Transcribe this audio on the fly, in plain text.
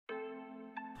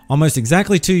Almost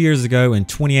exactly 2 years ago in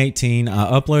 2018, I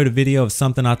uploaded a video of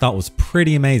something I thought was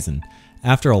pretty amazing.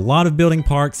 After a lot of building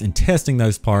parks and testing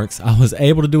those parks, I was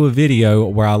able to do a video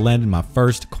where I landed my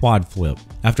first quad flip.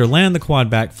 After landing the quad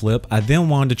back flip, I then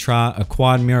wanted to try a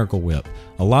quad miracle whip.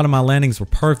 A lot of my landings were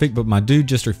perfect, but my dude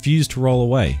just refused to roll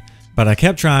away. But I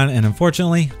kept trying, and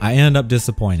unfortunately, I ended up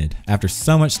disappointed. After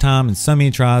so much time and so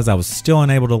many tries, I was still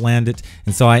unable to land it,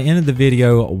 and so I ended the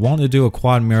video wanting to do a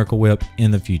quad miracle whip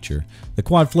in the future. The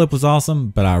quad flip was awesome,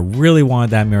 but I really wanted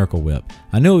that miracle whip.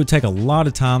 I knew it would take a lot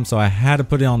of time, so I had to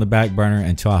put it on the back burner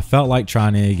until I felt like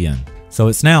trying it again. So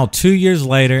it's now 2 years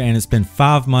later, and it's been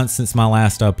 5 months since my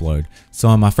last upload. So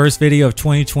in my first video of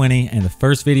 2020 and the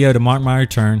first video to mark my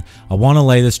return, I want to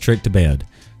lay this trick to bed.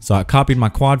 So I copied my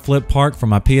quad flip park from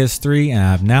my PS3 and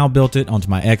I have now built it onto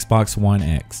my Xbox One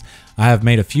X. I have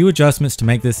made a few adjustments to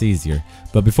make this easier,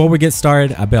 but before we get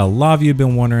started, I bet a lot of you have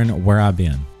been wondering where I've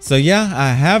been. So yeah,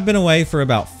 I have been away for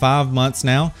about 5 months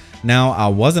now. Now I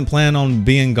wasn't planning on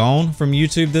being gone from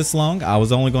YouTube this long. I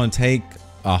was only going to take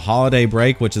a holiday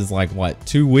break, which is like what,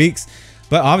 2 weeks?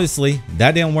 But obviously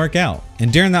that didn't work out.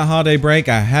 And during that holiday break,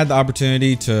 I had the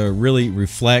opportunity to really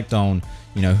reflect on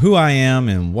who I am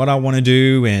and what I want to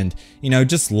do, and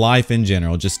just life in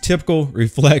general, just typical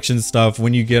reflection stuff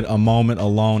when you get a moment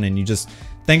alone and you just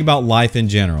think about life in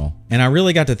general. And I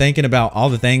really got to thinking about all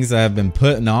the things that I've been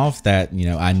putting off that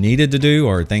I needed to do,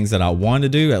 or things that I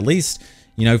wanted to do, at least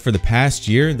for the past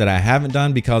year, that I haven't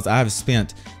done because I've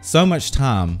spent so much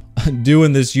time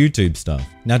doing this YouTube stuff.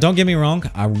 Now don't get me wrong,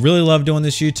 I really love doing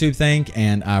this YouTube thing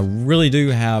and I really do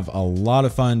have a lot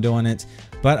of fun doing it.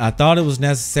 But I thought it was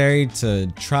necessary to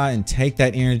try and take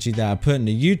that energy that I put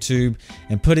into YouTube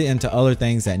and put it into other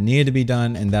things that needed to be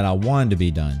done and that I wanted to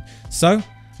be done. So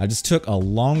I just took a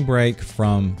long break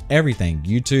from everything: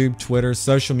 YouTube, Twitter,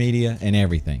 social media, and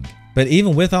everything. But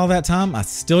even with all that time, I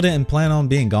still didn't plan on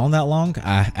being gone that long.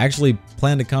 I actually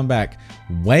planned to come back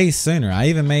way sooner. I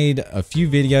even made a few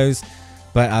videos,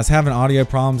 but I was having audio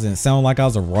problems and it sounded like I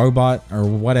was a robot or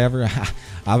whatever.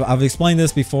 I've explained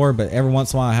this before, but every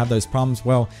once in a while I have those problems.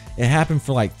 Well, it happened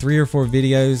for like 3 or 4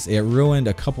 videos. It ruined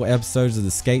a couple episodes of the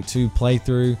Skate 2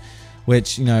 playthrough,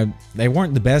 which, they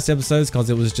weren't the best episodes because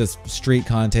it was just street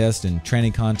contest and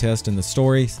training contest and the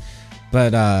stories.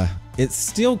 But it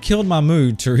still killed my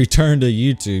mood to return to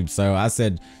YouTube. So I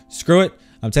said, screw it,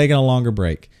 I'm taking a longer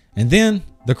break. And then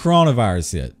the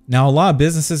coronavirus hit. Now a lot of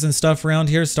businesses and stuff around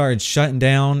here started shutting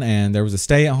down and there was a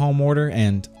stay-at-home order,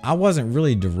 and I wasn't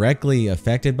really directly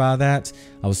affected by that.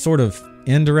 I was sort of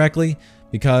indirectly,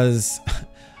 because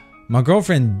my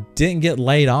girlfriend didn't get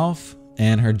laid off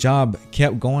and her job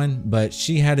kept going, but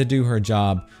she had to do her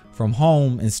job from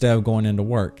home instead of going into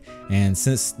work. And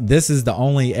since this is the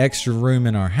only extra room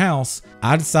in our house,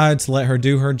 I decided to let her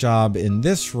do her job in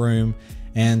this room.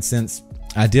 And since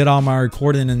I did all my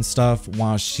recording and stuff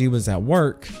while she was at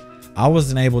work, I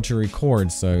wasn't able to record.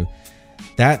 So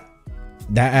that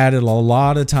added a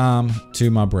lot of time to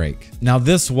my break. Now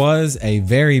this was a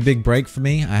very big break for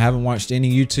me. I haven't watched any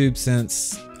YouTube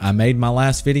since I made my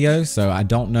last video, so I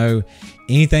don't know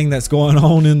anything that's going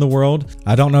on in the world.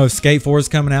 I don't know if Skate 4 is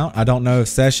coming out. I don't know if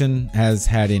Session has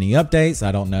had any updates.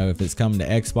 I don't know if it's coming to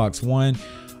Xbox One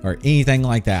or anything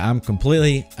like that. I'm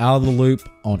completely out of the loop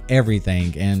on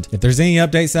everything. And if there's any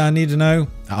updates that I need to know,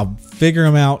 I'll figure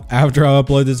them out after I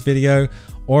upload this video,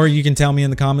 or you can tell me in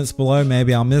the comments below.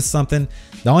 Maybe I'll miss something.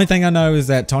 The only thing I know is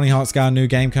that Tony Hawk's got a new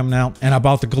game coming out, and I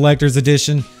bought the collector's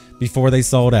edition before they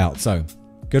sold out. So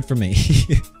good for me.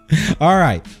 All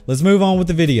right, let's move on with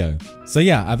the video. So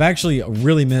yeah, I've actually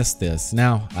really missed this.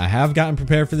 Now I have gotten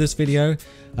prepared for this video.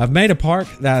 I've made a park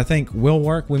that I think will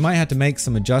work. We might have to make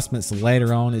some adjustments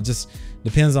later on. It just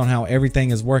depends on how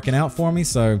everything is working out for me.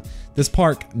 So this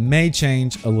park may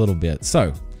change a little bit. So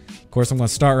of course I'm going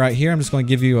to start right here. I'm just going to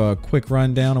give you a quick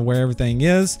rundown of where everything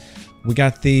is. We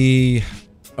got the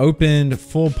opened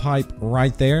full pipe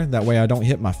right there. That way I don't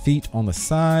hit my feet on the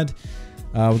side.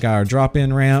 We got our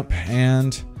drop-in ramp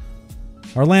and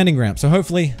our landing ramp. So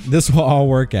hopefully this will all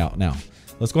work out. Now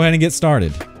let's go ahead and get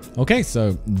started. Okay,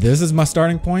 so this is my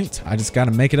starting point. I just got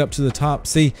to make it up to the top.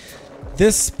 See,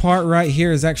 this part right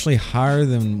here is actually higher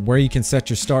than where you can set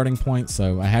your starting point.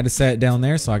 So I had to set it down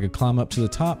there so I could climb up to the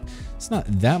top. It's not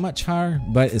that much higher,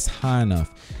 but it's high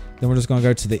enough. Then we're just going to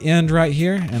go to the end right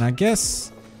here, and I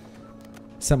guess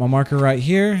set my marker right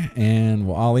here and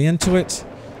we'll ollie into it.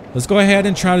 Let's go ahead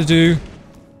and try to do,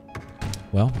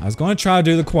 well, I was going to try to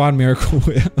do the quad miracle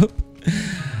whip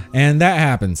and that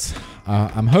happens.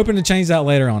 I'm hoping to change that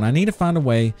later on. I need to find a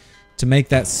way to make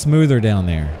that smoother down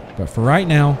there. But for right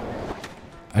now,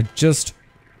 I just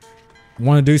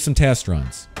want to do some test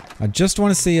runs. I just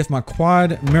want to see if my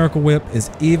quad Miracle Whip is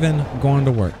even going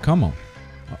to work. Come on.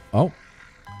 Oh,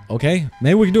 okay.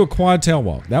 Maybe we can do a quad tail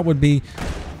walk. That would be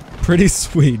pretty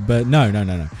sweet, but no.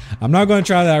 I'm not going to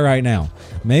try that right now.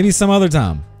 Maybe some other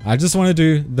time. I just want to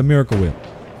do the Miracle Whip.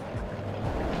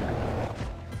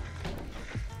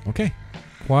 Okay.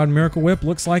 Quad Miracle Whip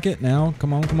looks like it now.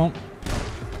 Come on, come on.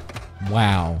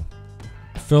 Wow.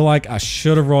 I feel like I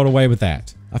should have rolled away with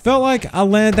that. I felt like I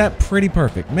landed that pretty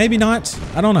perfect. Maybe not.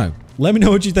 I don't know. Let me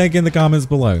know what you think in the comments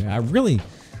below. I really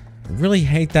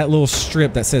hate that little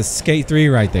strip that says Skate 3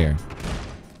 right there.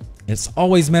 It's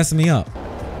always messing me up.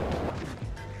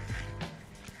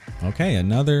 Okay,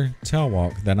 another tail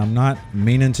walk that I'm not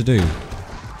meaning to do.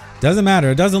 Doesn't matter.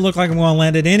 It doesn't look like I'm going to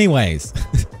land it anyways.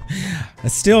 I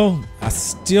still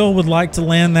would like to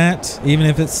land that, even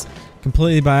if it's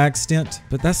completely by accident,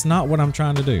 but that's not what I'm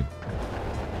trying to do.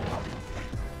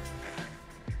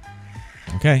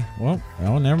 Okay, well,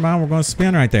 never mind. We're going to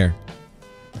spin right there.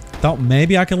 Thought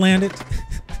maybe I could land it.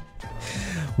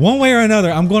 One way or another,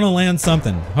 I'm going to land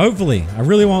something. Hopefully. I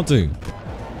really want to.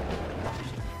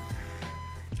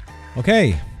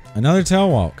 Okay, another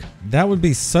tail walk. That would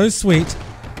be so sweet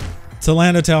to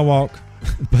land a tail walk,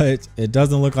 but it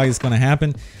doesn't look like it's going to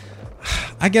happen.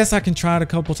 I guess I can try it a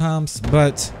couple times,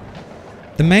 but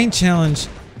the main challenge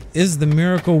is the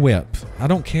Miracle Whip. I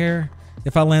don't care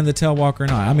if I land the tail walk or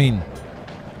not. I mean,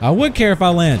 I would care if I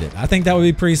landed. I think that would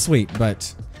be pretty sweet,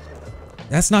 but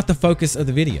that's not the focus of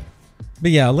the video. But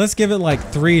yeah, let's give it like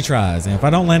 3 tries. And if I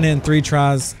don't land it in 3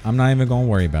 tries, I'm not even going to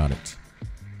worry about it.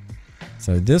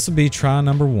 So this will be try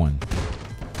number 1.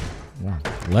 Wow.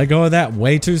 Let go of that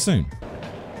way too soon.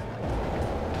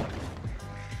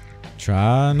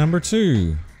 Try number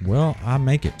 2. Will I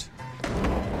make it?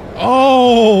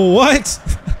 Oh, what?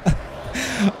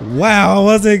 Wow, I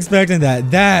wasn't expecting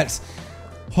that.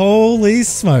 Holy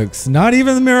smokes. Not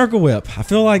even the Miracle Whip. I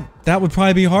feel like that would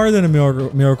probably be harder than a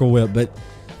Miracle Whip, but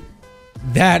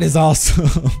that is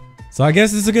awesome. So I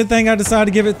guess it's a good thing I decided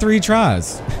to give it 3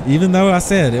 tries, even though I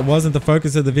said it wasn't the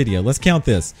focus of the video. Let's count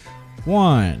this.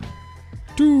 1,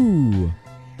 2,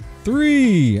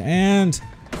 3, and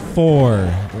 4.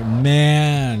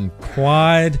 Man,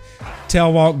 quad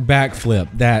tail walk backflip.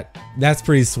 That's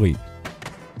pretty sweet.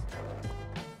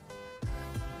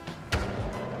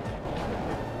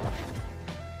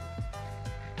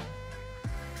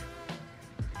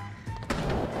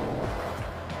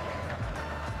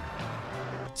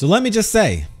 So let me just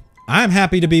say, I'm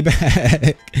happy to be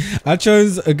back. I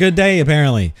chose a good day,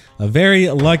 apparently. A very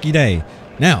lucky day.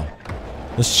 Now,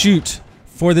 let's shoot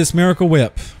for this Miracle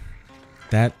Whip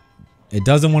that it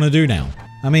doesn't want to do now.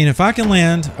 I mean, if I can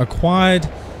land a quad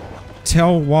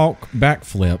tail walk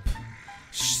backflip,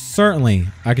 certainly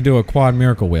I could do a quad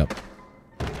Miracle Whip.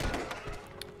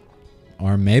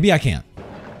 Or maybe I can't.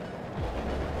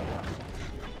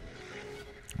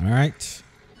 All right.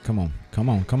 Come on. Come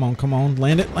on, come on, come on.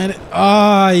 Land it, land it.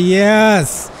 Ah,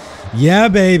 yes. Yeah,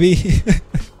 baby.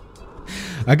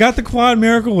 I got the quad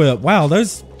Miracle Whip. Wow,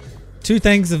 those 2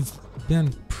 things have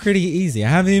been pretty easy. I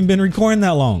haven't even been recording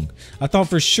that long. I thought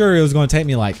for sure it was going to take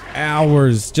me like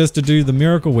hours just to do the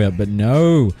Miracle Whip, but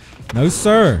no. No,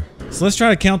 sir. So let's try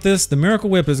to count this. The Miracle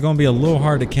Whip is going to be a little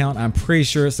hard to count. I'm pretty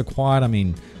sure it's a quad. I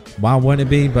mean, why wouldn't it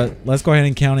be? But let's go ahead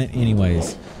and count it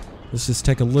anyways. Let's just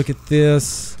take a look at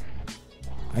this.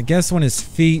 I guess when his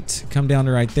feet come down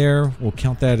to right there, we'll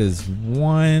count that as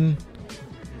 1,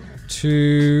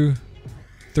 2,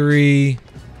 3,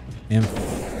 and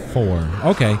 4.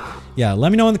 Okay. Yeah,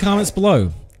 let me know in the comments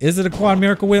below. Is it a quad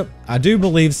Miracle Whip? I do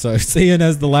believe so, seeing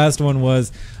as the last one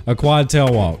was a quad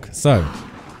tail walk. So,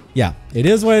 yeah, it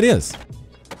is what it is.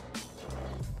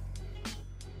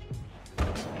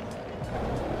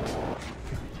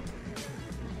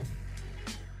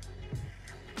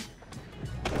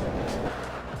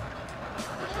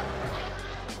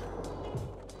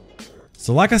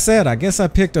 So like I said, I guess I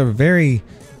picked a very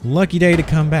lucky day to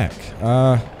come back.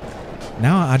 Now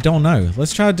I don't know.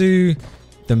 Let's try to do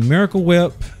the Miracle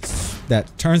Whip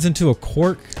that turns into a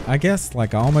cork, I guess,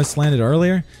 like I almost landed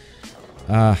earlier.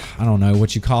 I don't know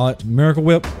what you call it. Miracle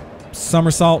Whip,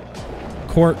 somersault,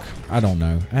 cork. I don't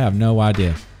know. I have no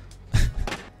idea.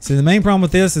 See, the main problem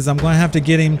with this is I'm going to have to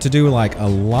get him to do like a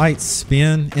light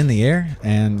spin in the air,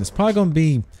 and it's probably going to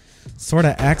be sort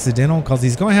of accidental because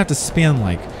he's going to have to spin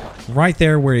like right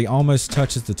there where he almost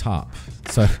touches the top.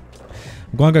 So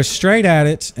I'm going to go straight at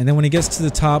it, and then when he gets to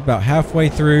the top about halfway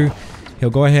through,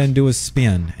 he'll go ahead and do a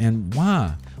spin. And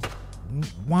why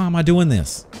am I doing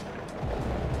this?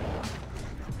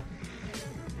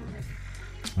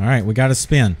 All right, we got to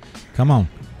spin. Come on.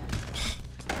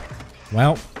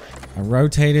 Well, I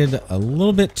rotated a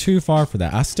little bit too far for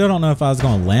that. I still don't know if I was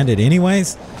going to land it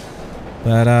anyways,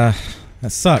 but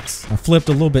that sucks. I flipped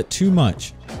a little bit too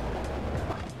much.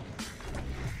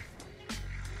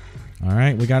 All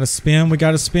right, we got to spin. We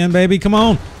got to spin, baby. Come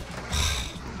on.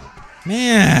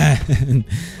 Man,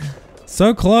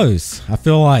 so close. I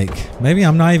feel like maybe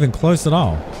I'm not even close at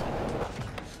all.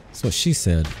 That's what she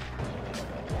said.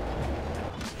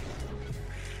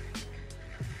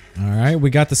 All right,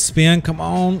 we got the spin. Come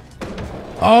on.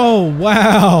 Oh,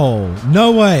 wow.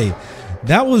 No way.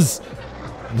 That was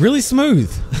really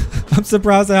smooth. I'm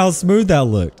surprised at how smooth that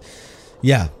looked.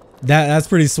 Yeah, that's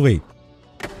pretty sweet.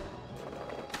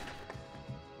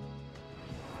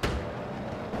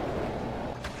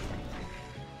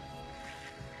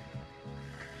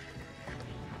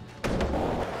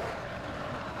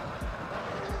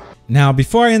 Now,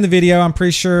 before I end the video, I'm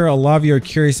pretty sure a lot of you are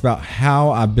curious about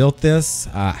how I built this.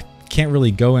 I can't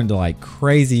really go into like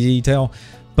crazy detail,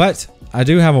 but I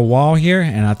do have a wall here,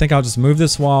 and I think I'll just move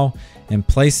this wall and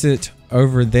place it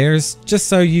over there just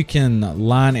so you can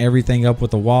line everything up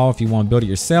with the wall if you want to build it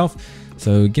yourself.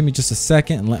 So give me just a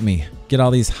second and let me get all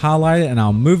these highlighted, and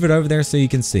I'll move it over there so you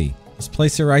can see. Just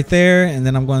place it right there, and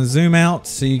then I'm going to zoom out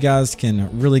so you guys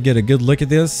can really get a good look at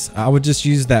this. I would just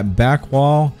use that back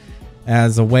wall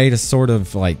as a way to sort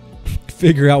of like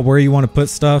figure out where you want to put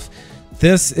stuff.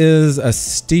 This is a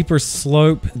steeper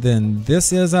slope than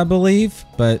this is, I believe,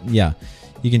 but yeah,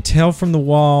 you can tell from the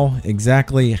wall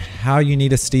exactly how you need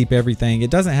to steep everything. It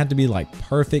doesn't have to be like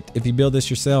perfect if you build this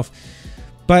yourself,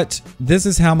 but this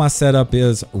is how my setup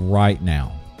is right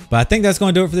now. But I think that's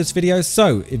going to do it for this video.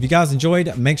 So if you guys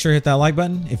enjoyed, make sure to hit that like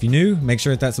button. If you're new, make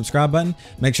sure to hit that subscribe button.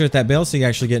 Make sure to hit that bell so you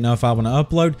actually get notified when I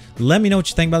upload. Let me know what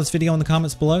you think about this video in the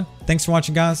comments below. Thanks for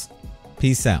watching, guys.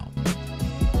 Peace out.